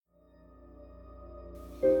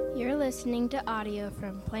You're listening to audio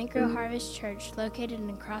from Plank Row Harvest Church located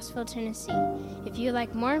in Crossville, Tennessee. If you'd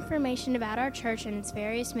like more information about our church and its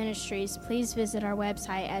various ministries, please visit our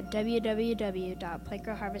website at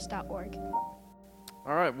www.plankrowharvest.org.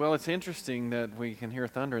 All right, well, it's interesting that we can hear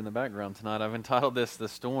thunder in the background tonight. I've entitled this The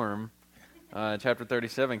Storm, chapter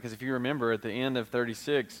 37, because if you remember at the end of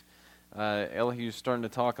 36, Elihu's starting to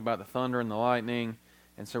talk about the thunder and the lightning,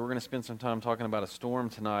 and so we're going to spend some time talking about a storm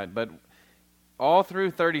tonight. But all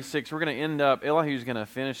through 36, we're going to end up, Elihu's going to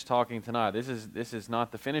finish talking tonight. This is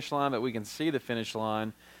not the finish line, but we can see the finish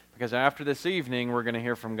line, because after this evening, we're going to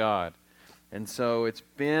hear from God. And so it's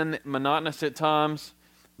been monotonous at times,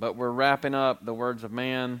 but we're wrapping up the words of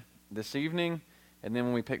man this evening, and then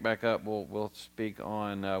when we pick back up, we'll speak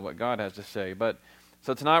on what God has to say. But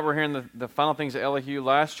so tonight we're hearing the final things of Elihu.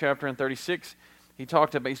 Last chapter in 36, he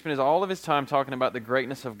spent all of his time talking about the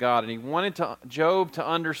greatness of God, and he wanted Job to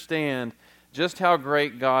understand just how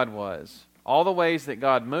great God was. All the ways that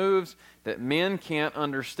God moves that men can't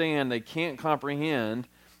understand, they can't comprehend,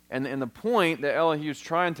 and the point that Elihu's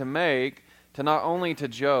trying to make to not only to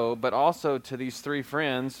Job, but also to these three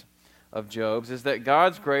friends of Job's, is that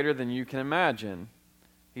God's greater than you can imagine.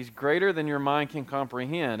 He's greater than your mind can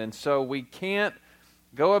comprehend. And so we can't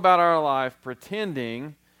go about our life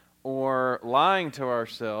pretending or lying to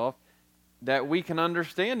ourselves that we can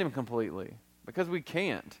understand Him completely, because we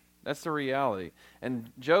can't. That's the reality.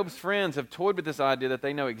 And Job's friends have toyed with this idea that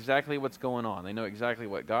they know exactly what's going on. They know exactly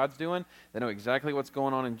what God's doing. They know exactly what's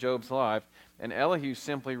going on in Job's life. And Elihu's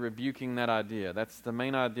simply rebuking that idea. That's the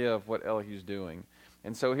main idea of what Elihu's doing.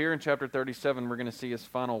 And so here in chapter 37, we're going to see his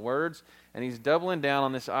final words. And he's doubling down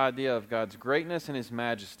on this idea of God's greatness and His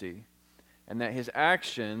majesty, and that His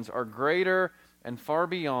actions are greater and far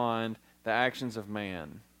beyond the actions of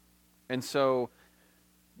man. And so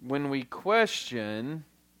when we question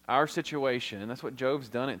our situation, that's what Job's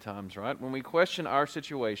done at times, right? When we question our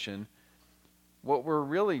situation, what we're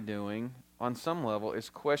really doing on some level is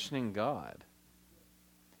questioning God.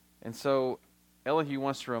 And so Elihu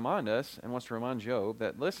wants to remind us and wants to remind Job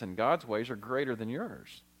that, listen, God's ways are greater than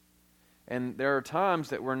yours. And there are times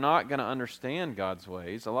that we're not going to understand God's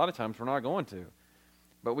ways. A lot of times we're not going to.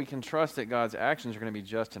 But we can trust that God's actions are going to be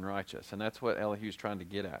just and righteous. And that's what Elihu's trying to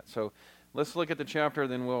get at. So let's look at the chapter,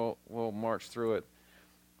 then we'll march through it.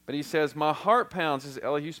 But he says, "My heart pounds," this is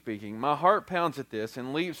Elihu speaking, "my heart pounds at this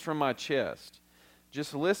and leaps from my chest.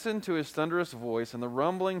 Just listen to His thunderous voice and the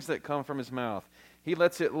rumblings that come from His mouth. He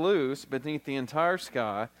lets it loose beneath the entire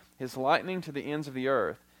sky, His lightning to the ends of the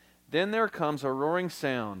earth. Then there comes a roaring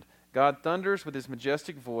sound. God thunders with His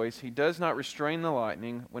majestic voice. He does not restrain the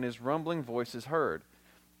lightning when His rumbling voice is heard.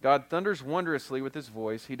 God thunders wondrously with His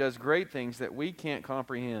voice. He does great things that we can't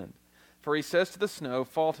comprehend. For He says to the snow,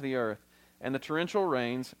 'Fall to the earth,' and the torrential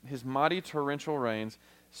rains, His mighty torrential rains,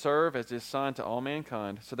 serve as His sign to all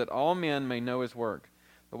mankind, so that all men may know His work.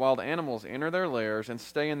 The wild animals enter their lairs and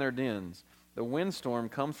stay in their dens. The windstorm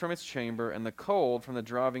comes from its chamber, and the cold from the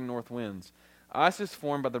driving north winds. Ice is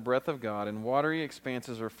formed by the breath of God, and watery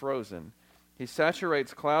expanses are frozen. He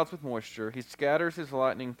saturates clouds with moisture. He scatters His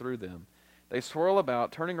lightning through them. They swirl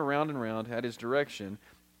about, turning around and round at His direction,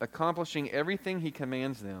 accomplishing everything He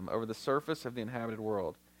commands them over the surface of the inhabited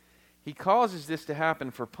world. He causes this to happen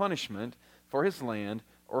for punishment, for His land,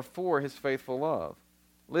 or for His faithful love.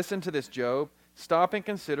 Listen to this, Job. Stop and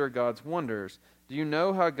consider God's wonders. Do you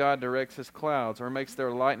know how God directs His clouds or makes their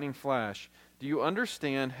lightning flash? Do you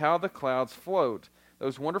understand how the clouds float,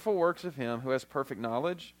 those wonderful works of Him who has perfect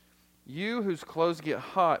knowledge? You whose clothes get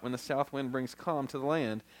hot when the south wind brings calm to the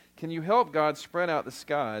land, can you help God spread out the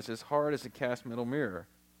skies as hard as a cast metal mirror?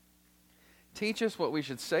 Teach us what we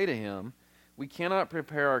should say to Him. We cannot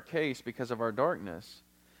prepare our case because of our darkness.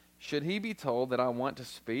 Should He be told that I want to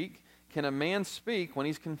speak? Can a man speak when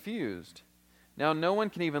he's confused? Now no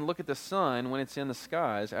one can even look at the sun when it's in the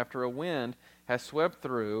skies after a wind has swept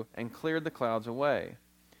through and cleared the clouds away.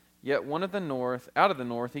 Yet out of the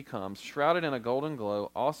north He comes, shrouded in a golden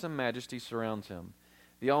glow. Awesome majesty surrounds Him.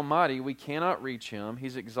 The Almighty, we cannot reach Him.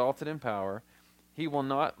 He's exalted in power. He will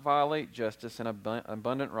not violate justice and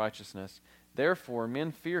abundant righteousness. Therefore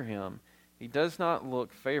men fear Him. He does not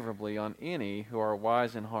look favorably on any who are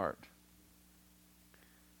wise in heart."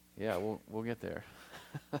 Yeah, we'll get there.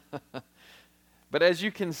 But as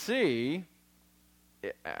you can see,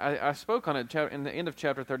 I spoke on it in the end of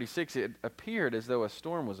chapter 36. It appeared as though a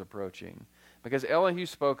storm was approaching, because Elihu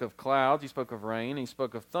spoke of clouds, he spoke of rain, he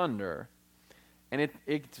spoke of thunder. And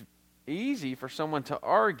it's easy for someone to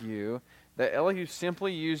argue that Elihu's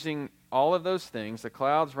simply using all of those things, the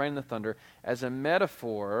clouds, rain, and the thunder, as a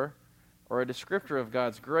metaphor or a descriptor of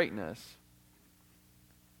God's greatness.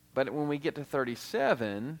 But when we get to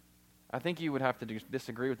 37, I think you would have to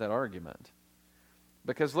disagree with that argument.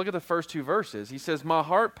 Because look at the first two verses. He says, my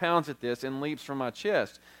heart pounds at this and leaps from my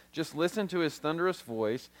chest. Just listen to his thunderous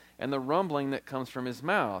voice and the rumbling that comes from his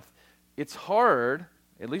mouth. It's hard,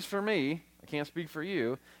 at least for me, I can't speak for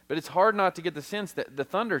you, but it's hard not to get the sense that the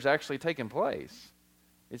thunder's actually taking place.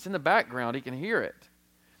 It's in the background. He can hear it.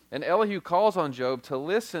 And Elihu calls on Job to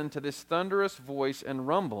listen to this thunderous voice and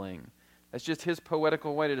rumbling. That's just his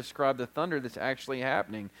poetical way to describe the thunder that's actually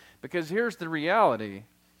happening. Because here's the reality.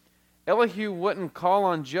 Elihu wouldn't call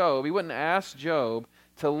on Job, he wouldn't ask Job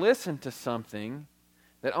to listen to something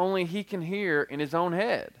that only he can hear in his own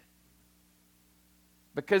head.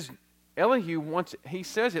 Because Elihu wants, he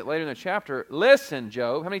says it later in the chapter, listen,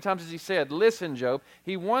 Job. How many times has he said, listen, Job?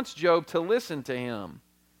 He wants Job to listen to him.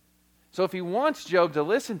 So if he wants Job to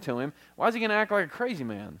listen to him, why is he going to act like a crazy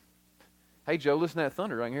man? Hey, Job, listen to that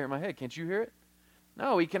thunder. I can hear it in my head. Can't you hear it?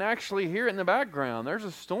 No, he can actually hear it in the background. There's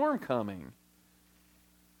a storm coming.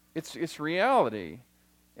 It's reality.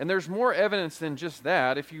 And there's more evidence than just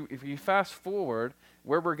that. If you fast forward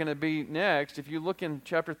where we're going to be next, if you look in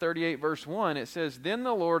chapter 38, verse 1, it says, then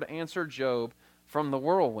the Lord answered Job from the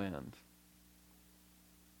whirlwind.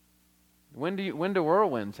 When do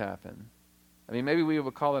whirlwinds happen? I mean, maybe we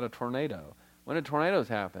would call it a tornado. When do tornadoes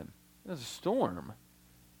happen? It's a storm.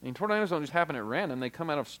 I mean, tornadoes don't just happen at random. They come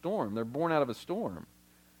out of storm. They're born out of a storm.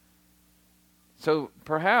 So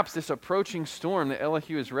perhaps this approaching storm that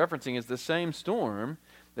Elihu is referencing is the same storm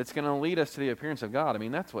that's going to lead us to the appearance of God. I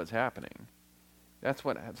mean, that's what's happening. That's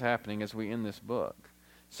what's happening as we end this book.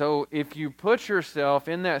 So if you put yourself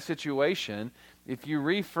in that situation, if you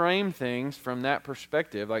reframe things from that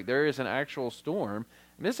perspective, like there is an actual storm,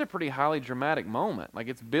 this is a pretty highly dramatic moment. Like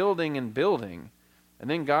it's building and building, and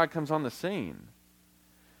then God comes on the scene.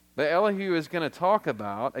 But Elihu is going to talk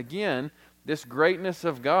about, again, this greatness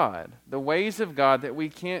of God, the ways of God that we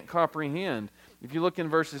can't comprehend. If you look in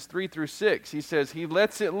verses 3 through 6, he says he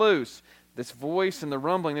lets it loose, this voice and the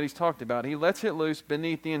rumbling that he's talked about. He lets it loose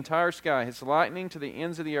beneath the entire sky, his lightning to the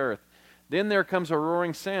ends of the earth. Then there comes a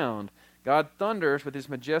roaring sound. God thunders with his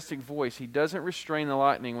majestic voice. He doesn't restrain the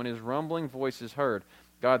lightning when his rumbling voice is heard.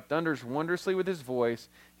 God thunders wondrously with his voice.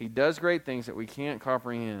 He does great things that we can't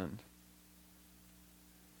comprehend.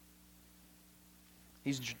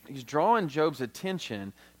 He's drawing Job's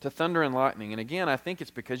attention to thunder and lightning. And again, I think it's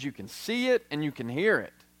because you can see it and you can hear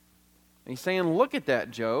it. And he's saying, look at that,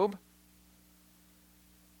 Job.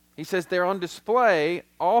 He says they're on display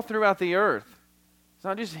all throughout the earth. It's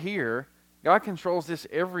not just here. God controls this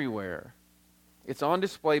everywhere. It's on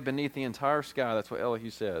display beneath the entire sky. That's what Elihu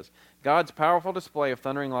says. God's powerful display of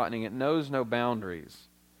thundering lightning, it knows no boundaries.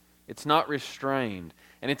 It's not restrained.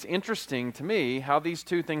 And it's interesting to me how these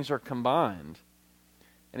two things are combined.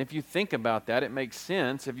 And if you think about that, it makes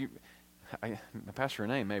sense. Pastor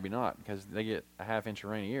Renee, maybe not, because they get a half-inch of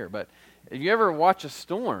rain a year. But if you ever watch a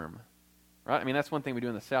storm, right? I mean, that's one thing we do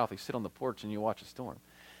in the South. You sit on the porch and you watch a storm.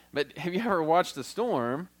 But have you ever watched a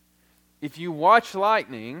storm? If you watch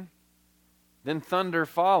lightning, then thunder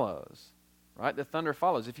follows, right? The thunder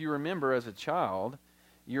follows. If you remember as a child,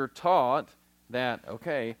 you're taught that,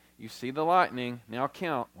 okay, you see the lightning, now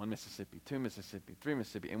count 1 Mississippi, 2 Mississippi, 3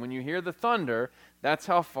 Mississippi. And when you hear the thunder, that's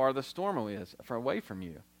how far the storm is away from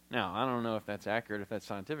you. Now, I don't know if that's accurate, if that's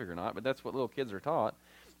scientific or not, but that's what little kids are taught.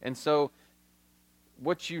 And so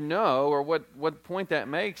what you know, or what point that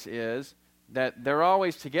makes is that they're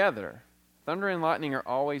always together. Thunder and lightning are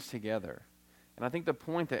always together. And I think the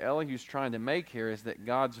point that Elihu's trying to make here is that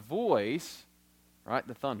God's voice, right,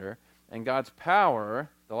 the thunder, and God's power,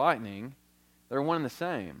 the lightning, they're one and the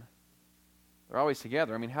same. They're always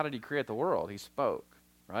together. I mean, how did he create the world? He spoke,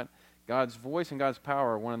 right? God's voice and God's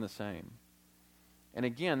power are one and the same. And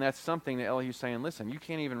again, that's something that Elihu's saying, listen, you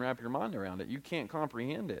can't even wrap your mind around it. You can't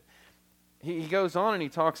comprehend it. He goes on and he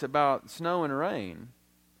talks about snow and rain.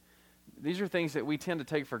 These are things that we tend to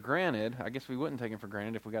take for granted. I guess we wouldn't take them for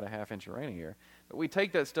granted if we got a half-inch of rain a year. But we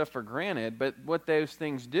take that stuff for granted, but what those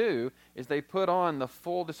things do is they put on the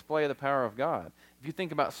full display of the power of God. If you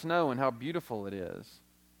think about snow and how beautiful it is,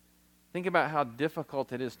 think about how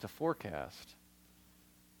difficult it is to forecast.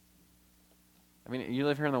 I mean, you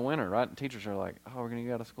live here in the winter, right? And teachers are like, oh, we're going to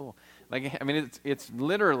get out of school. Like, I mean, it's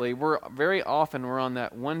literally, very often we're on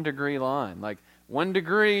that 1 degree line. Like, 1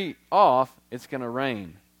 degree off, it's going to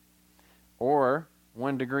rain. Or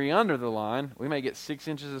 1 degree under the line, we may get 6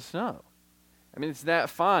 inches of snow. I mean, it's that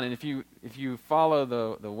fine. And if you follow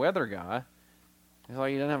the weather guy, it's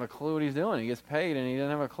like he doesn't have a clue what he's doing. He gets paid and he doesn't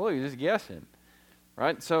have a clue. He's just guessing,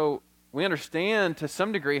 right? So we understand to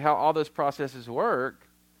some degree how all those processes work,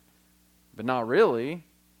 but not really,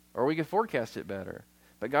 or we could forecast it better.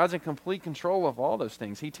 But God's in complete control of all those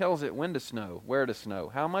things. He tells it when to snow, where to snow,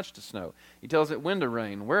 how much to snow. He tells it when to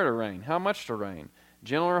rain, where to rain, how much to rain,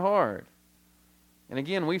 gentle or hard. And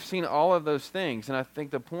again, we've seen all of those things. And I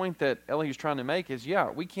think the point that Elihu's trying to make is,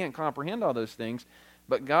 yeah, we can't comprehend all those things,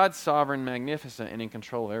 but God's sovereign, magnificent, and in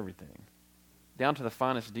control of everything, down to the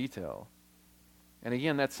finest detail. And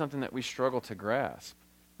again, that's something that we struggle to grasp.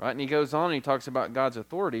 Right? And he goes on and he talks about God's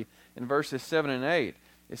authority in verses 7 and 8.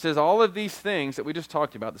 It says, all of these things that we just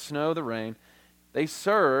talked about, the snow, the rain, they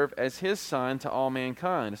serve as his sign to all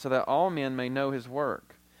mankind, so that all men may know his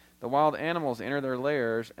work. The wild animals enter their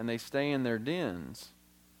lairs, and they stay in their dens.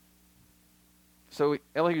 So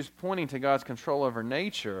Elihu's pointing to God's control over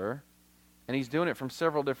nature, and he's doing it from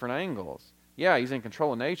several different angles. Yeah, he's in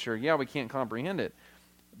control of nature. Yeah, we can't comprehend it.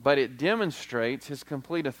 But it demonstrates his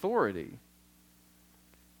complete authority.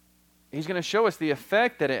 He's going to show us the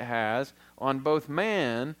effect that it has on both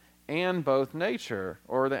man and both nature,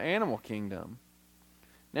 or the animal kingdom.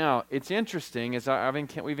 Now, it's interesting, as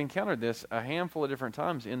we've encountered this a handful of different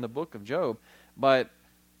times in the book of Job, but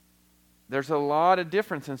there's a lot of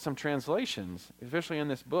difference in some translations, especially in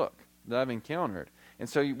this book, that I've encountered. And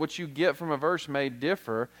so what you get from a verse may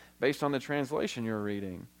differ based on the translation you're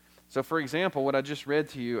reading. So, for example, what I just read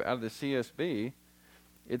to you out of the CSB,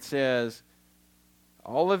 it says,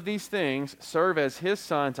 all of these things serve as his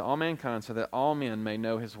sign to all mankind, so that all men may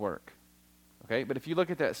know his work. Okay, but if you look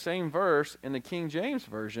at that same verse in the King James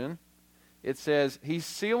Version, it says, he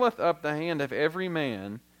sealeth up the hand of every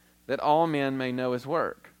man, that all men may know his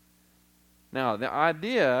work. Now, the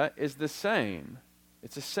idea is the same.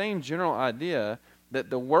 It's the same general idea that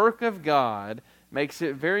the work of God makes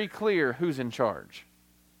it very clear who's in charge.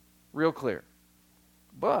 Real clear.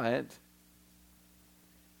 But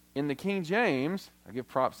in the King James, I give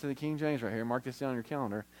props to the King James right here. Mark this down on your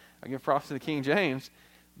calendar. I give props to the King James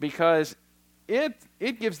because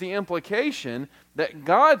it gives the implication that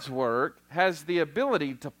God's work has the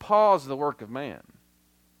ability to pause the work of man.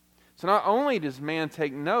 So not only does man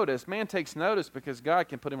take notice, man takes notice because God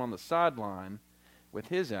can put him on the sideline with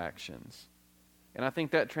his actions. And I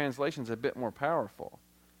think that translation is a bit more powerful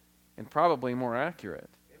and probably more accurate.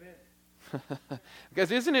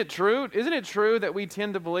 Because isn't it true? Isn't it true that we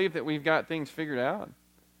tend to believe that we've got things figured out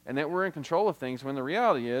and that we're in control of things when the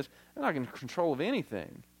reality is we're not in control of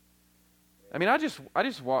anything? I mean, I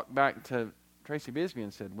just walked back to Tracy Bisbee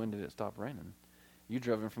and said, when did it stop raining? You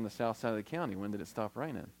drove in from the south side of the county. When did it stop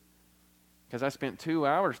raining? Because I spent 2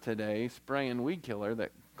 hours today spraying weed killer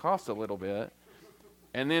that cost a little bit,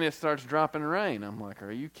 and then it starts dropping rain. I'm like,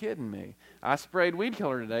 are you kidding me? I sprayed weed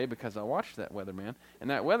killer today because I watched that weatherman, and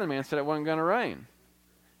that weatherman said it wasn't going to rain.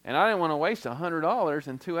 And I didn't want to waste $100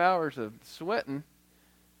 and 2 hours of sweating,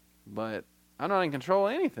 but I'm not in control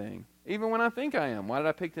of anything, even when I think I am. Why did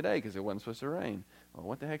I pick today? Because it wasn't supposed to rain. Well,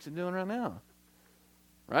 what the heck's it doing right now?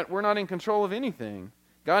 Right? We're not in control of anything.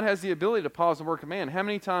 God has the ability to pause the work of man. How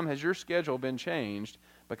many times has your schedule been changed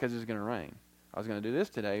because it's going to rain? I was going to do this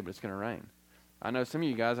today, but it's going to rain. I know some of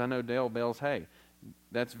you guys, I know Dale bales hay.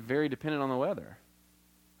 That's very dependent on the weather.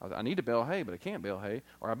 I need to bale hay, but I can't bale hay.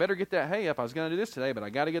 Or I better get that hay up. I was going to do this today, but I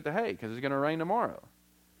got to get the hay because it's going to rain tomorrow.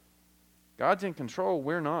 God's in control.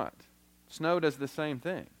 We're not. Snow does the same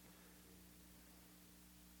thing.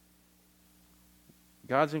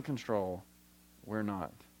 God's in control. We're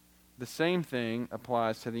not. The same thing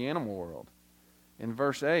applies to the animal world. In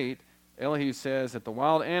verse 8, Elihu says that the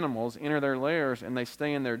wild animals enter their lairs and they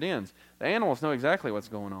stay in their dens. The animals know exactly what's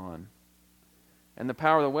going on. And the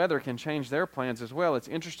power of the weather can change their plans as well. It's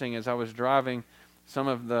interesting, as I was driving some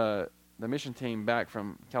of the mission team back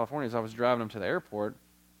from California, as I was driving them to the airport,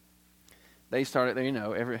 they started,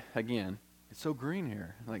 again, it's so green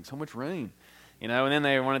here, like so much rain. And then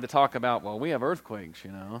they wanted to talk about, well, we have earthquakes,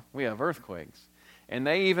 we have earthquakes. And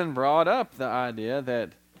they even brought up the idea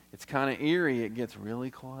that it's kind of eerie. It gets really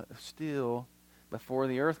quiet, still before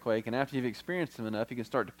the earthquake. And after you've experienced them enough, you can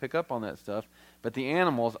start to pick up on that stuff. But the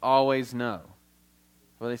animals always know.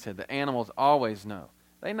 Well, they said the animals always know.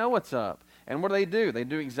 They know what's up. And what do? They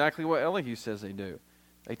do exactly what Elihu says they do.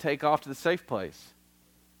 They take off to the safe place.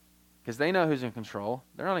 Because they know who's in control.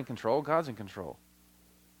 They're not in control. God's in control.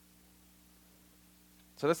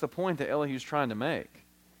 So that's the point that Elihu's trying to make,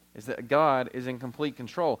 is that God is in complete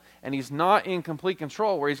control. And he's not in complete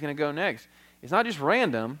control where he's going to go next. It's not just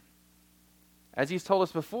random. As he's told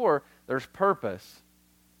us before, there's purpose.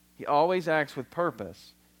 He always acts with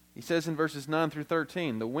purpose. He says in verses 9 through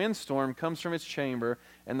 13, the windstorm comes from its chamber,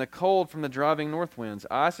 and the cold from the driving north winds.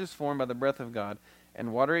 Ice is formed by the breath of God,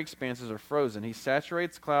 and watery expanses are frozen. He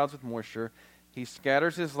saturates clouds with moisture. He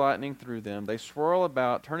scatters his lightning through them. They swirl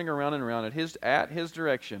about, turning around and around at his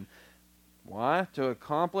direction. Why? To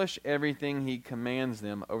accomplish everything he commands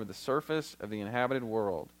them over the surface of the inhabited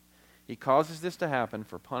world. He causes this to happen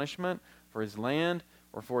for punishment, for his land,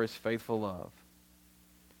 or for his faithful love.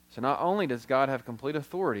 So not only does God have complete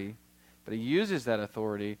authority, but he uses that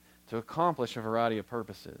authority to accomplish a variety of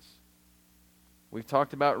purposes. We've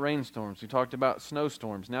talked about rainstorms. We talked about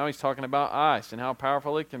snowstorms. Now he's talking about ice and how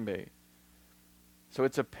powerful it can be. So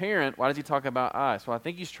it's apparent. Why does he talk about ice? Well, I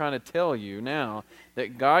think he's trying to tell you now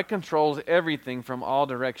that God controls everything from all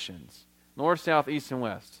directions. North, south, east, and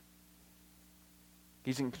west.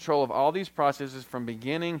 He's in control of all these processes from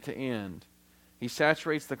beginning to end. He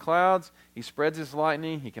saturates the clouds. He spreads his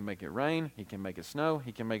lightning. He can make it rain. He can make it snow.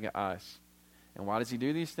 He can make it ice. And why does he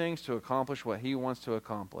do these things? To accomplish what he wants to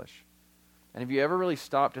accomplish. And have you ever really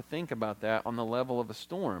stopped to think about that on the level of a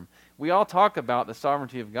storm? We all talk about the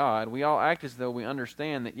sovereignty of God. We all act as though we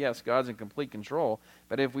understand that, yes, God's in complete control.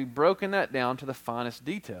 But have we broken that down to the finest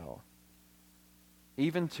detail?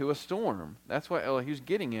 Even to a storm. That's what Elihu's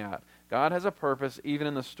getting at. God has a purpose even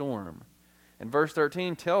in the storm. And verse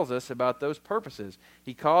 13 tells us about those purposes.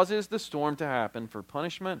 He causes the storm to happen for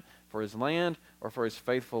punishment, for his land, or for his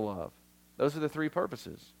faithful love. Those are the three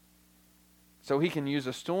purposes. So he can use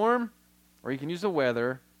a storm, or he can use the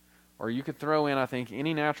weather, or you could throw in, I think,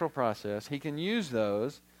 any natural process. He can use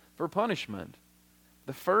those for punishment.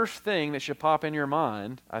 The first thing that should pop in your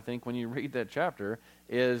mind, I think, when you read that chapter,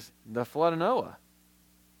 is the flood of Noah.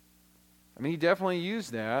 I mean, he definitely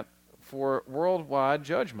used that for worldwide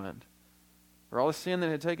judgment, for all the sin that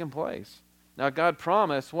had taken place. Now, God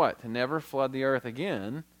promised, what? To never flood the earth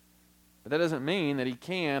again. But that doesn't mean that he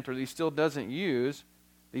can't, or that he still doesn't use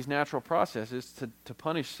these natural processes to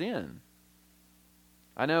punish sin.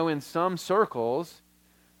 I know in some circles,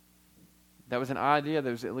 that was an idea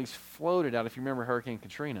that was at least floated out. If you remember Hurricane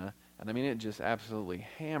Katrina, and I mean, it just absolutely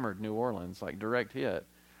hammered New Orleans, like direct hit.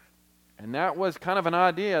 And that was kind of an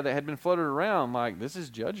idea that had been floated around, like, this is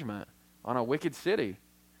judgment on a wicked city.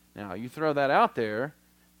 Now, you throw that out there,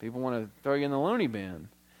 people want to throw you in the loony bin.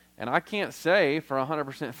 And I can't say for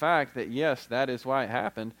 100% fact that, yes, that is why it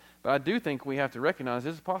happened, but I do think we have to recognize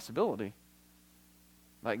it's a possibility.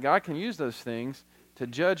 Like, God can use those things to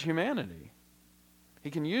judge humanity. He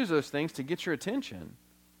can use those things to get your attention.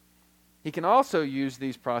 He can also use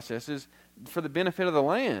these processes for the benefit of the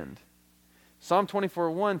land. Psalm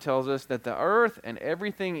 24:1 tells us that the earth and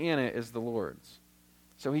everything in it is the Lord's.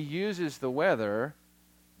 So he uses the weather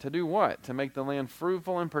to do what? To make the land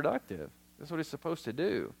fruitful and productive. That's what it's supposed to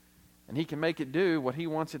do. And he can make it do what he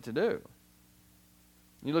wants it to do.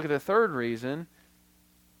 You look at the third reason,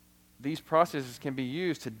 these processes can be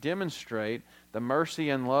used to demonstrate the mercy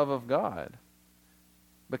and love of God.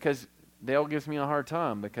 Because Dale gives me a hard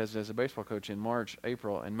time because as a baseball coach in March,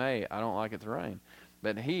 April, and May, I don't like it to rain.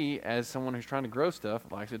 But he, as someone who's trying to grow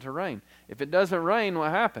stuff, likes it to rain. If it doesn't rain, what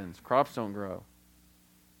happens? Crops don't grow.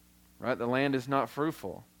 Right? The land is not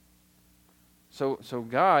fruitful. So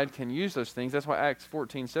God can use those things. That's why Acts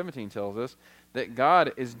 14:17 tells us that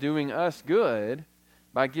God is doing us good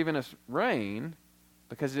by giving us rain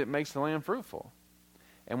because it makes the land fruitful.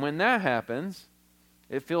 And when that happens,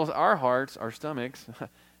 it fills our hearts, our stomachs,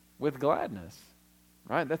 with gladness.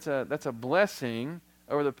 Right? That's a blessing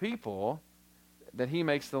over the people that he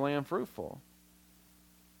makes the land fruitful.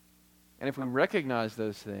 And if we recognize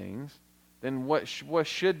those things, then what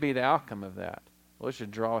should be the outcome of that? Well, it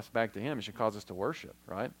should draw us back to him. It should cause us to worship,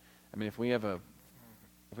 right? I mean, if we have a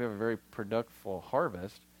very productive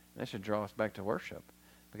harvest, that should draw us back to worship.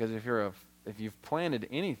 Because if you've planted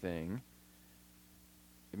anything,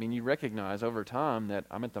 I mean, you recognize over time that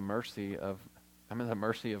I'm at the mercy of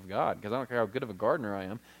God. Because I don't care how good of a gardener I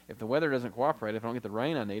am. If the weather doesn't cooperate, if I don't get the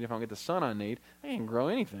rain I need, if I don't get the sun I need, I can't grow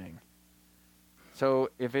anything.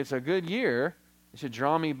 So if it's a good year, it should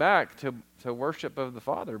draw me back to worship of the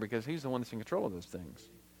Father because he's the one that's in control of those things.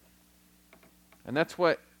 And that's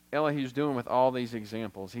what Elihu's doing with all these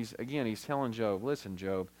examples. He's telling Job, listen,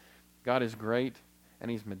 Job, God is great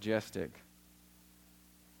and he's majestic.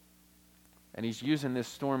 And he's using this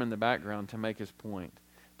storm in the background to make his point,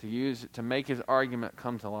 to make his argument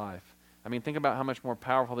come to life. I mean, think about how much more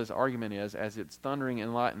powerful this argument is as it's thundering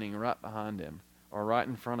and lightning right behind him, or right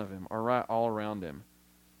in front of him, or right all around him.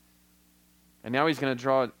 And now he's going to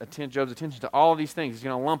draw Job's attention to all of these things. He's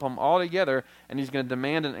going to lump them all together, and he's going to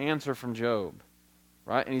demand an answer from Job.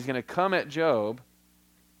 Right? And he's going to come at Job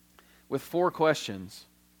with 4 questions.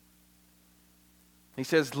 He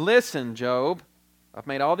says, listen, Job, I've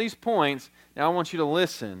made all these points. Now I want you to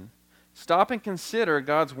listen. Stop and consider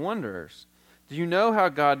God's wonders. Do you know how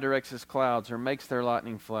God directs his clouds or makes their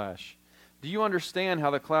lightning flash? Do you understand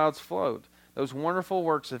how the clouds float, those wonderful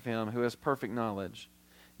works of him who has perfect knowledge?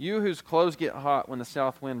 You whose clothes get hot when the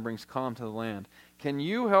south wind brings calm to the land. Can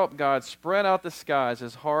you help God spread out the skies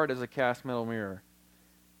as hard as a cast metal mirror?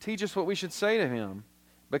 Teach us what we should say to him,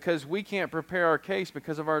 because we can't prepare our case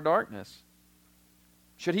because of our darkness.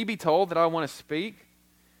 Should he be told that I want to speak?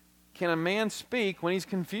 Can a man speak when he's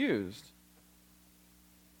confused?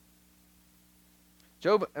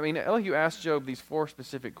 Elihu asked Job these 4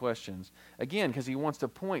 specific questions. Again, because he wants to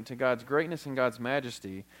point to God's greatness and God's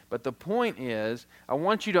majesty. But the point is, I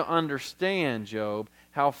want you to understand, Job,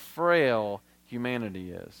 how frail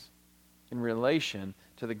humanity is in relation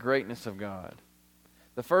to the greatness of God.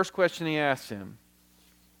 The first question he asks him,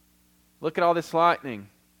 look at all this lightning.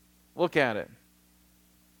 Look at it.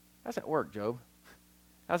 How's that work, Job?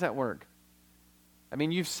 How's that work? I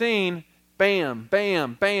mean, you've seen bam,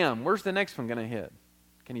 bam, bam. Where's the next one going to hit?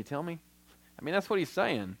 Can you tell me? I mean, that's what he's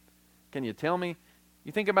saying. Can you tell me?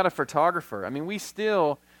 You think about a photographer. I mean, we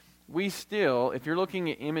still, if you're looking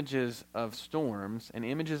at images of storms and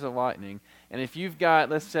images of lightning, and if you've got,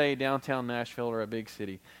 let's say, downtown Nashville or a big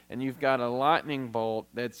city, and you've got a lightning bolt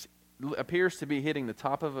that appears to be hitting the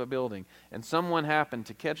top of a building, and someone happened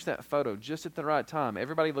to catch that photo just at the right time,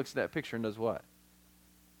 everybody looks at that picture and does what?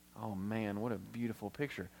 Oh, man, what a beautiful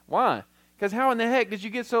picture. Why? Because how in the heck did you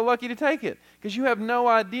get so lucky to take it? Because you have no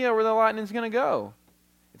idea where the lightning's going to go.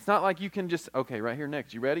 It's not like you can just, okay, right here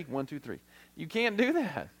next. You ready? 1, 2, 3. You can't do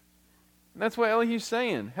that. And that's what Elihu's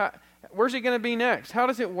saying. Where's it going to be next? How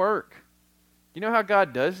does it work? You know how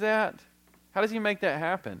God does that? How does he make that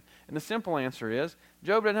happen? And the simple answer is,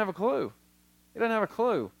 Job doesn't have a clue. He doesn't have a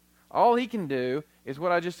clue. All he can do is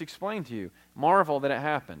what I just explained to you. Marvel that it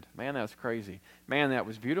happened. Man, that's crazy. Man, that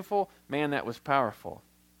was beautiful. Man, that was powerful.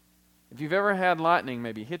 If you've ever had lightning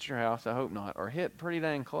maybe hit your house, I hope not, or hit pretty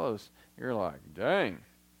dang close, you're like, dang,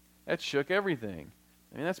 that shook everything.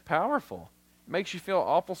 I mean, that's powerful. It makes you feel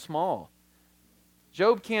awful small.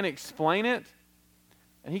 Job can't explain it,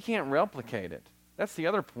 and he can't replicate it. That's the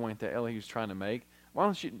other point that Elihu's trying to make. Why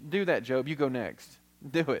don't you do that, Job? You go next.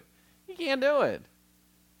 Do it. You can't do it.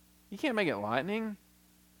 You can't make it lightning.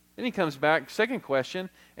 Then he comes back, second question,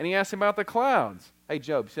 and he asks about the clouds. Hey,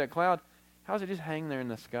 Job, see that cloud? How does it just hang there in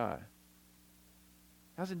the sky?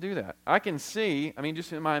 How does it do that? I can see,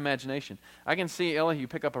 just in my imagination, I can see Elihu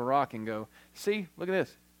pick up a rock and go, see, look at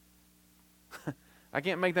this. I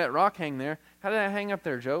can't make that rock hang there. How did that hang up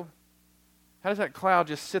there, Job? How does that cloud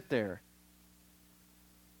just sit there?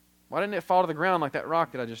 Why didn't it fall to the ground like that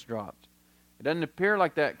rock that I just dropped? It doesn't appear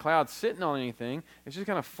like that cloud's sitting on anything. It's just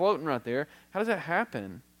kind of floating right there. How does that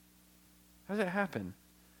happen? How does that happen?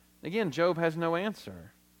 Again, Job has no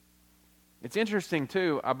answer. It's interesting,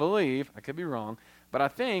 too, I believe, I could be wrong, but I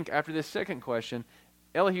think after this second question,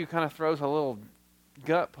 Elihu kind of throws a little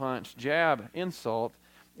gut punch, jab, insult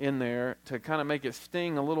in there to kind of make it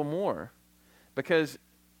sting a little more. Because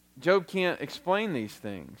Job can't explain these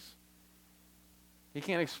things. He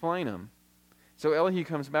can't explain them. So Elihu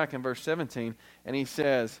comes back in verse 17, and he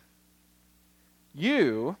says,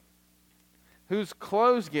 you whose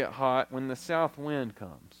clothes get hot when the south wind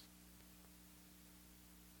comes.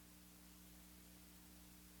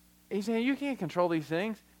 He's saying, you can't control these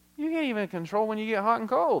things. You can't even control when you get hot and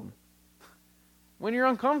cold. When you're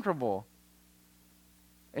uncomfortable.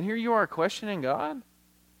 And here you are questioning God?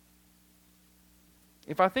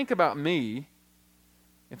 If I think about me,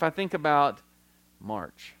 if I think about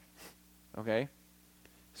March, okay?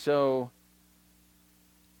 So,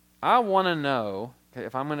 I want to know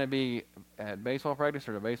if I'm going to be at baseball practice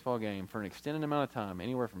or at a baseball game for an extended amount of time,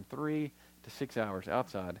 anywhere from 3 to 6 hours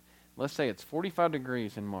outside. Let's say it's 45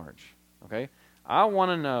 degrees in March, okay? I want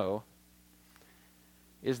to know,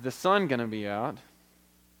 is the sun going to be out?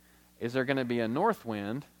 Is there going to be a north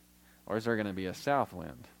wind? Or is there going to be a south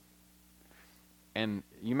wind? And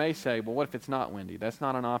you may say, well, what if it's not windy? That's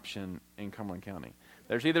not an option in Cumberland County.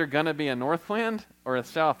 There's either going to be a north wind or a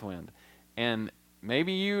south wind. And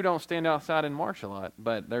maybe you don't stand outside in March a lot,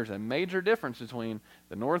 but there's a major difference between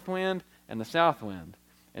the north wind and the south wind.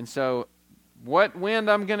 And so what wind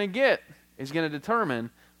I'm going to get is going to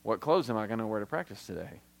determine what clothes am I going to wear to practice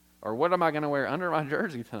today. Or what am I going to wear under my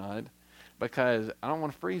jersey tonight because I don't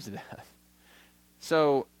want to freeze to death.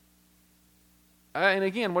 So, and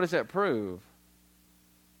again, what does that prove?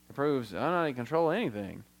 It proves I'm not in control of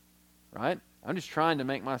anything, right? I'm just trying to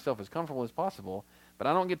make myself as comfortable as possible, but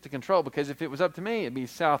I don't get to control because if it was up to me, it'd be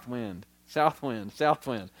south wind, south wind, south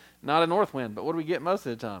wind, not a north wind. But what do we get most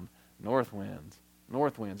of the time? North winds.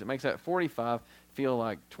 North winds. It makes that 45 feel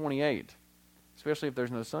like 28, especially if there's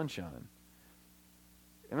no sunshine.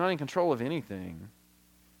 I'm not in control of anything.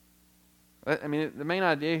 I mean, the main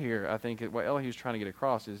idea here, I think, what Elihu's trying to get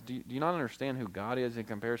across is, do you not understand who God is in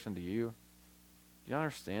comparison to you? Do you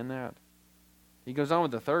understand that? He goes on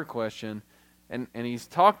with the third question, and he's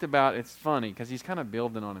talked about, it's funny, because he's kind of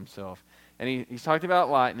building on himself. And he's talked about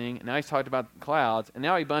lightning, and now he's talked about clouds, and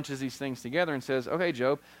now he bunches these things together and says, okay,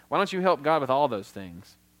 Job, why don't you help God with all those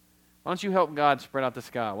things? Why don't you help God spread out the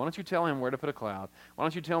sky? Why don't you tell him where to put a cloud? Why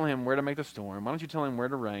don't you tell him where to make the storm? Why don't you tell him where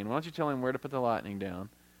to rain? Why don't you tell him where to put the lightning down?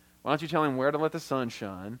 Why don't you tell him where to let the sun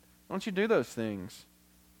shine? Why don't you do those things?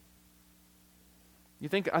 I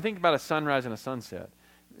think about a sunrise and a sunset.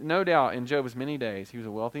 No doubt in Job's many days, he was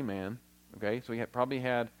a wealthy man, okay? So he probably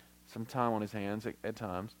had some time on his hands at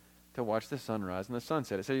times to watch the sunrise and the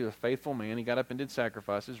sunset. It said he was a faithful man. He got up and did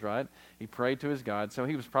sacrifices, right? He prayed to his God, so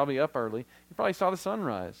he was probably up early. He probably saw the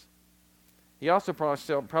sunrise. He also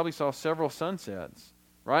probably saw several sunsets,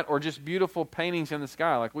 right? Or just beautiful paintings in the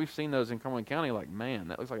sky. Like we've seen those in Cumberland County. Like, man,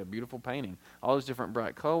 that looks like a beautiful painting. All those different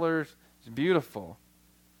bright colors. It's beautiful.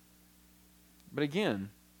 But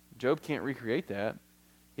again, Job can't recreate that.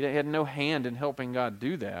 He had no hand in helping God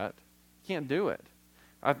do that. He can't do it.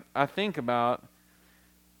 I think about,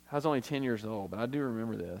 I was only 10 years old, but I do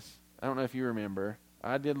remember this. I don't know if you remember.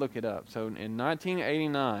 I did look it up. So in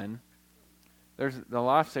 1989, there's the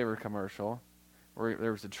Lifesaver commercial where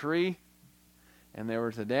there was a tree and there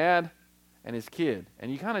was a dad and his kid.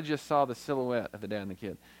 And you kind of just saw the silhouette of the dad and the kid.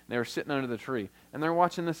 And they were sitting under the tree and they're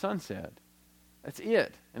watching the sunset. That's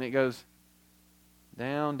it. And it goes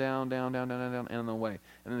down, down, down, down, down, down, down, and on the way.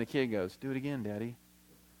 And then the kid goes, do it again, Daddy.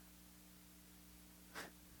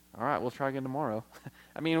 All right, we'll try again tomorrow.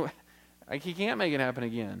 I mean, he can't make it happen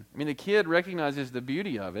again. I mean, the kid recognizes the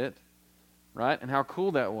beauty of it, right, and how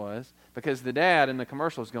cool that was, because the dad in the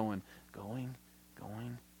commercial is going, going,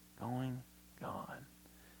 gone.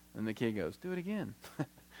 And the kid goes, do it again.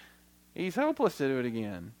 He's helpless to do it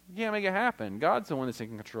again. You can't make it happen. God's the one that's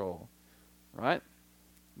in control, right?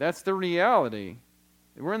 That's the reality.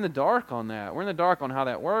 We're in the dark on that. We're in the dark on how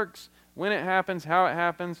that works, when it happens, how it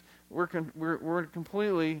happens. We're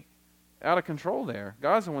completely out of control there.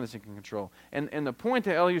 God's the one that's in control. And the point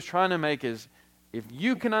that Elihu's trying to make is, if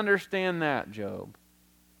you can understand that, Job,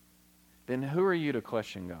 then who are you to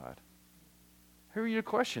question God? Who are you to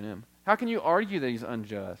question him? How can you argue that he's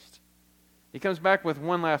unjust? He comes back with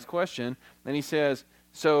one last question, and he says,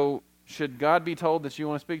 so should God be told that you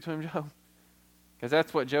want to speak to him, Job? Because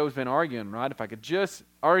that's what Job's been arguing, right? If I could just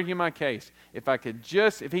argue my case, if he could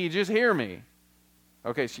just hear me.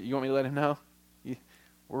 Okay, so you want me to let him know?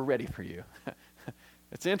 We're ready for you.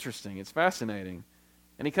 It's interesting. It's fascinating.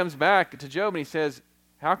 And he comes back to Job and he says,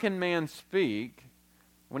 how can man speak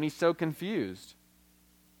when he's so confused?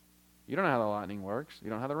 You don't know how the lightning works. You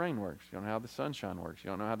don't know how the rain works. You don't know how the sunshine works. You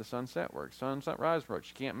don't know how the sunset works. Sunrise works.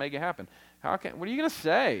 You can't make it happen. What are you going to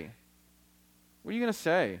say? What are you going to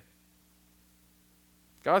say?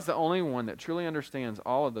 God's the only one that truly understands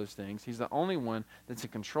all of those things. He's the only one that's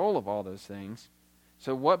in control of all those things.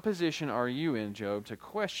 So what position are you in, Job, to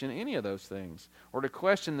question any of those things, or to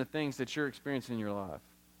question the things that you're experiencing in your life?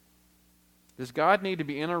 Does God need to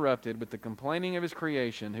be interrupted with the complaining of his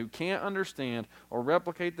creation, who can't understand or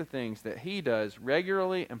replicate the things that he does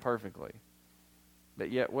regularly and perfectly?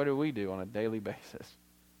 But yet, what do we do on a daily basis?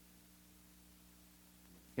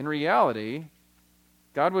 In reality,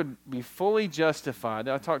 God would be fully justified.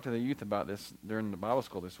 I talked to the youth about this during the Bible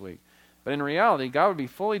school this week. But in reality, God would be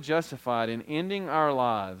fully justified in ending our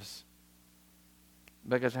lives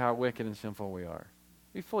because of how wicked and sinful we are.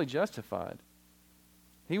 He'd be fully justified.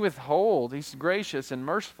 He's gracious and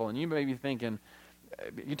merciful. And you may be thinking,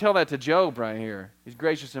 you tell that to Job right here. He's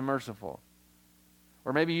gracious and merciful.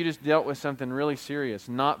 Or maybe you just dealt with something really serious,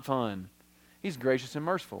 not fun. He's gracious and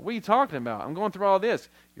merciful. What are you talking about? I'm going through all this.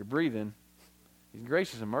 You're breathing. He's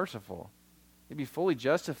gracious and merciful. He'd be fully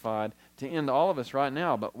justified to end all of us right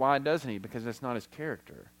now. But why doesn't he? Because that's not his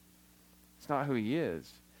character. It's not who he is.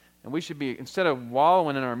 And we should be, instead of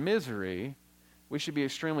wallowing in our misery, we should be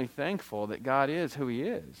extremely thankful that God is who he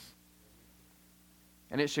is.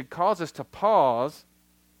 And it should cause us to pause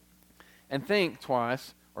and think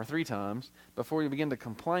twice or three times before we begin to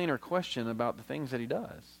complain or question about the things that he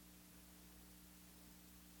does.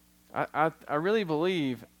 I really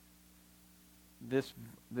believe this,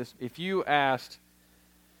 if you asked,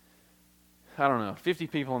 50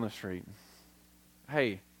 people on the street,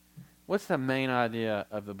 hey, what's the main idea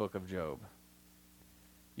of the book of Job?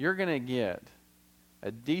 You're going to get a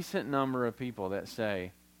decent number of people that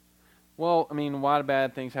say, well, why do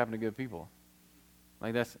bad things happen to good people?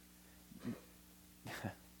 Like that's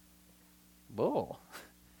bull.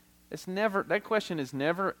 That question is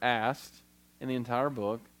never asked in the entire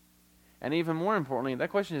book. And even more importantly,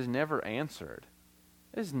 that question is never answered.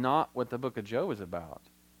 This is not what the book of Job is about.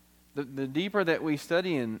 the deeper that we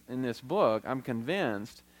study in this book, I'm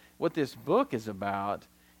convinced what this book is about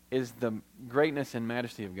is the greatness and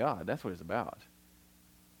majesty of God. That's what it's about.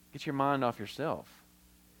 Get your mind off yourself.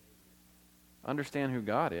 Understand who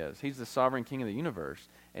God is. He's the sovereign king of the universe,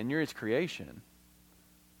 and you're his creation.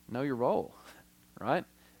 Know your role, right?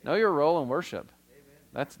 Know your role in worship.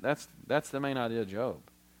 That's the main idea of Job.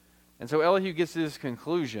 And so Elihu gets to this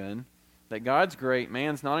conclusion that God's great,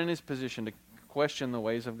 man's not in his position to question the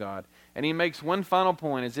ways of God. And he makes one final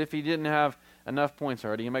point, as if he didn't have enough points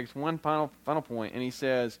already. He makes one final point, and he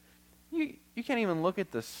says, you can't even look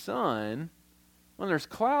at the sun when there's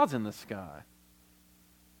clouds in the sky.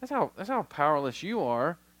 That's how powerless you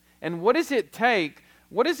are. And what does it take?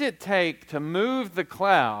 What does it take to move the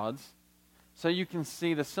clouds so you can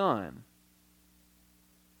see the sun?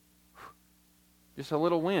 Just a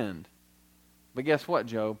little wind. But guess what,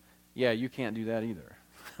 Job? Yeah, you can't do that either.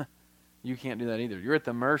 You can't do that either. You're at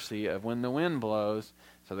the mercy of when the wind blows,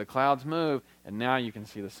 so the clouds move, and now you can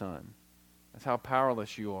see the sun. That's how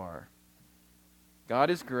powerless you are.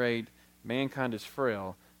 God is great, mankind is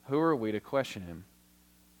frail. Who are we to question him?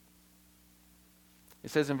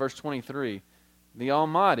 It says in verse 23, the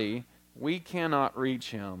Almighty, we cannot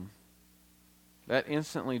reach him. That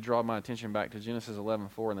instantly drew my attention back to Genesis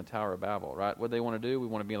 11:4 and the Tower of Babel, right? What do they want to do? We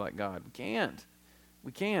want to be like God. We can't.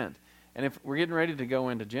 We can't. And if we're getting ready to go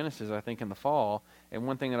into Genesis, I think in the fall, and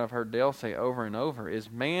one thing that I've heard Dale say over and over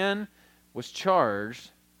is man was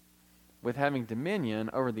charged with having dominion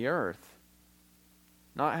over the earth,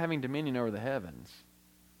 not having dominion over the heavens.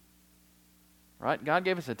 Right? God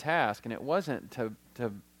gave us a task, and it wasn't to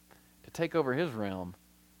take over his realm.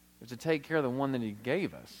 It was to take care of the one that he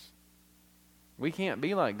gave us. We can't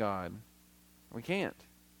be like God. We can't.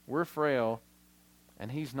 We're frail,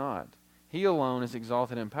 and he's not. He alone is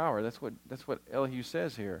exalted in power. That's what Elihu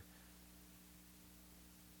says here.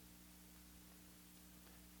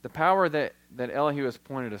 The power that Elihu has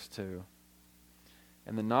pointed us to,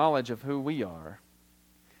 and the knowledge of who we are,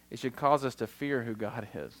 it should cause us to fear who God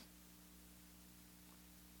is.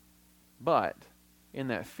 But in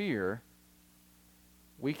that fear,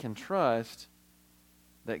 we can trust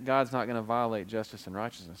that God's not going to violate justice and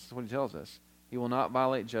righteousness. That's what he tells us. He will not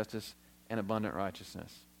violate justice and abundant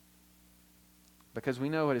righteousness. Because we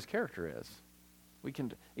know what his character is. We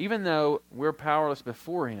can, even though we're powerless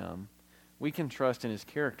before him, we can trust in his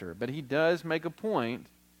character. But he does make a point.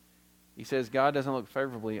 He says God doesn't look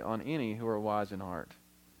favorably on any who are wise in heart.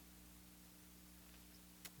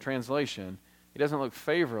 Translation, he doesn't look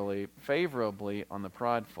favorably on the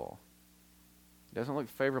prideful. He doesn't look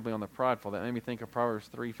favorably on the prideful. That made me think of Proverbs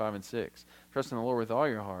 3, 5, and 6. Trust in the Lord with all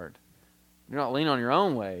your heart. Do not lean on your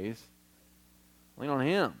own ways. Lean on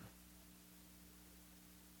him.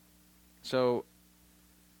 So,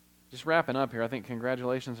 just wrapping up here, I think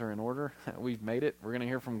congratulations are in order. We've made it. We're going to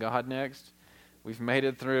hear from God next. We've made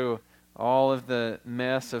it through all of the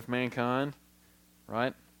mess of mankind,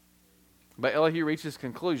 right? But Elihu reaches his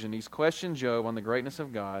conclusion. He's questioned Job on the greatness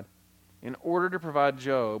of God in order to provide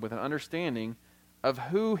Job with an understanding of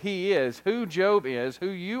who he is, who Job is, who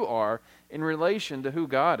you are in relation to who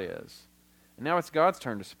God is. And now it's God's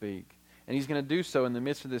turn to speak. And he's going to do so in the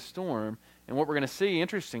midst of this storm. And what we're going to see,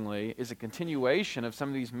 interestingly, is a continuation of some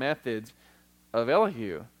of these methods of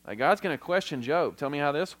Elihu. Like God's going to question Job. Tell me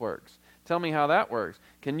how this works. Tell me how that works.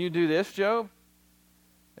 Can you do this, Job?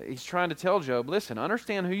 He's trying to tell Job, listen,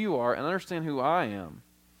 understand who you are and understand who I am.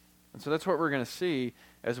 And so that's what we're going to see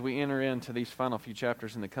as we enter into these final few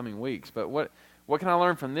chapters in the coming weeks. But what can I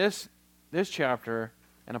learn from this chapter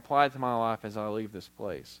and apply it to my life as I leave this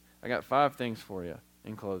place? I got 5 things for you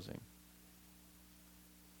in closing.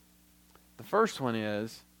 The first one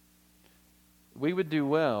is, we would do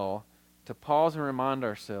well to pause and remind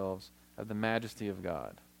ourselves of the majesty of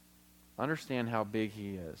God. Understand how big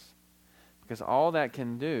he is. Because all that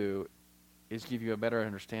can do is give you a better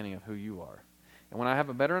understanding of who you are. And when I have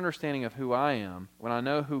a better understanding of who I am, when I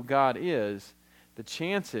know who God is, the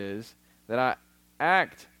chances that I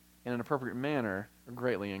act in an appropriate manner are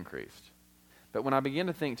greatly increased. But when I begin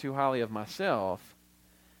to think too highly of myself,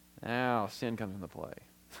 now sin comes into play.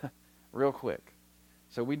 Real quick.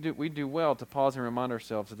 So we do well to pause and remind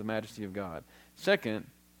ourselves of the majesty of God. Second,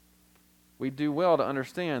 we do well to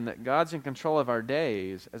understand that God's in control of our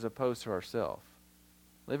days as opposed to ourselves.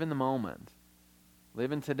 Live in the moment.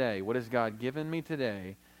 Live in today. What has God given me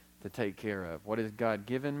today to take care of? What has God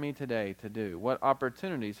given me today to do? What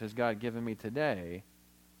opportunities has God given me today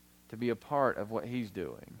to be a part of what he's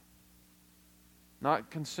doing?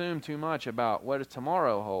 Not consume too much about what does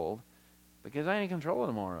tomorrow hold, because I ain't in control of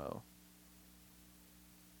tomorrow.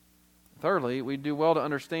 Thirdly, we do well to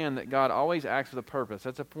understand that God always acts with a purpose.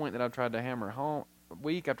 That's a point that I've tried to hammer home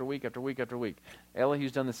week after week after week after week.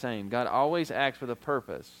 Elihu's done the same. God always acts with a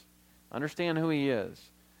purpose. Understand who he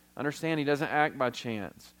is. Understand he doesn't act by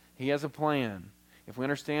chance. He has a plan. If we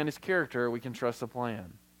understand his character, we can trust the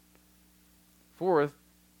plan. Fourth,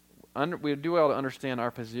 we do well to understand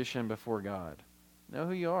our position before God. Know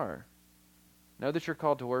who you are. Know that you're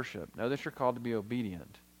called to worship. Know that you're called to be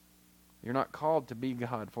obedient. You're not called to be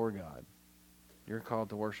God for God. You're called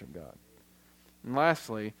to worship God. And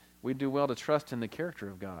lastly, we do well to trust in the character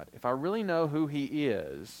of God. If I really know who he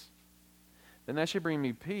is, then that should bring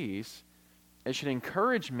me peace. It should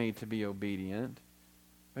encourage me to be obedient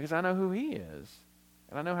because I know who he is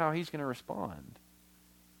and I know how he's going to respond.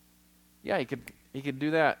 Yeah, he could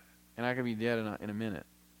do that and I could be dead in a minute.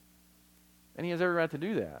 And he has every right to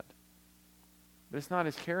do that. But it's not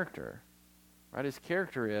his character. Right? His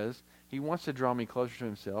character is he wants to draw me closer to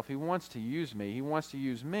himself. He wants to use me. He wants to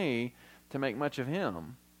use me to make much of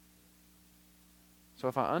him. So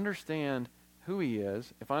if I understand who he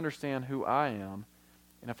is, if I understand who I am,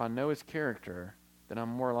 and if I know his character, then I'm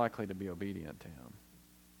more likely to be obedient to him.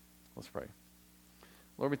 Let's pray.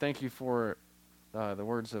 Lord, we thank you for the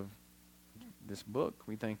words of this book.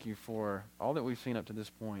 We thank you for all that we've seen up to this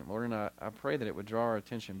point. Lord, and I pray that it would draw our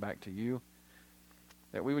attention back to you,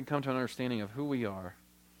 that we would come to an understanding of who we are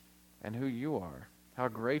and who you are, how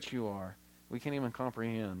great you are. We can't even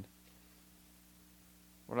comprehend.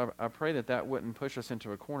 Lord, I pray that that wouldn't push us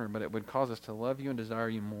into a corner, but it would cause us to love you and desire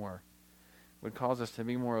you more. It would cause us to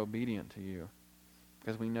be more obedient to you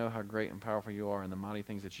because we know how great and powerful you are and the mighty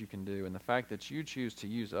things that you can do. And the fact that you choose to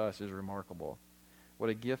use us is remarkable. What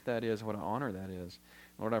a gift that is, what an honor that is.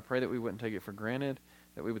 Lord, I pray that we wouldn't take it for granted,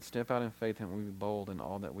 that we would step out in faith and we would be bold in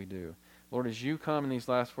all that we do. Lord, as you come in these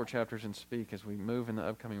last 4 chapters and speak as we move in the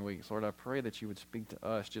upcoming weeks, Lord, I pray that you would speak to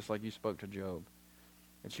us just like you spoke to Job,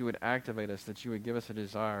 that you would activate us, that you would give us a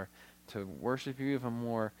desire to worship you even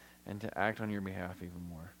more and to act on your behalf even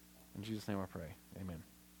more. In Jesus' name I pray. Amen.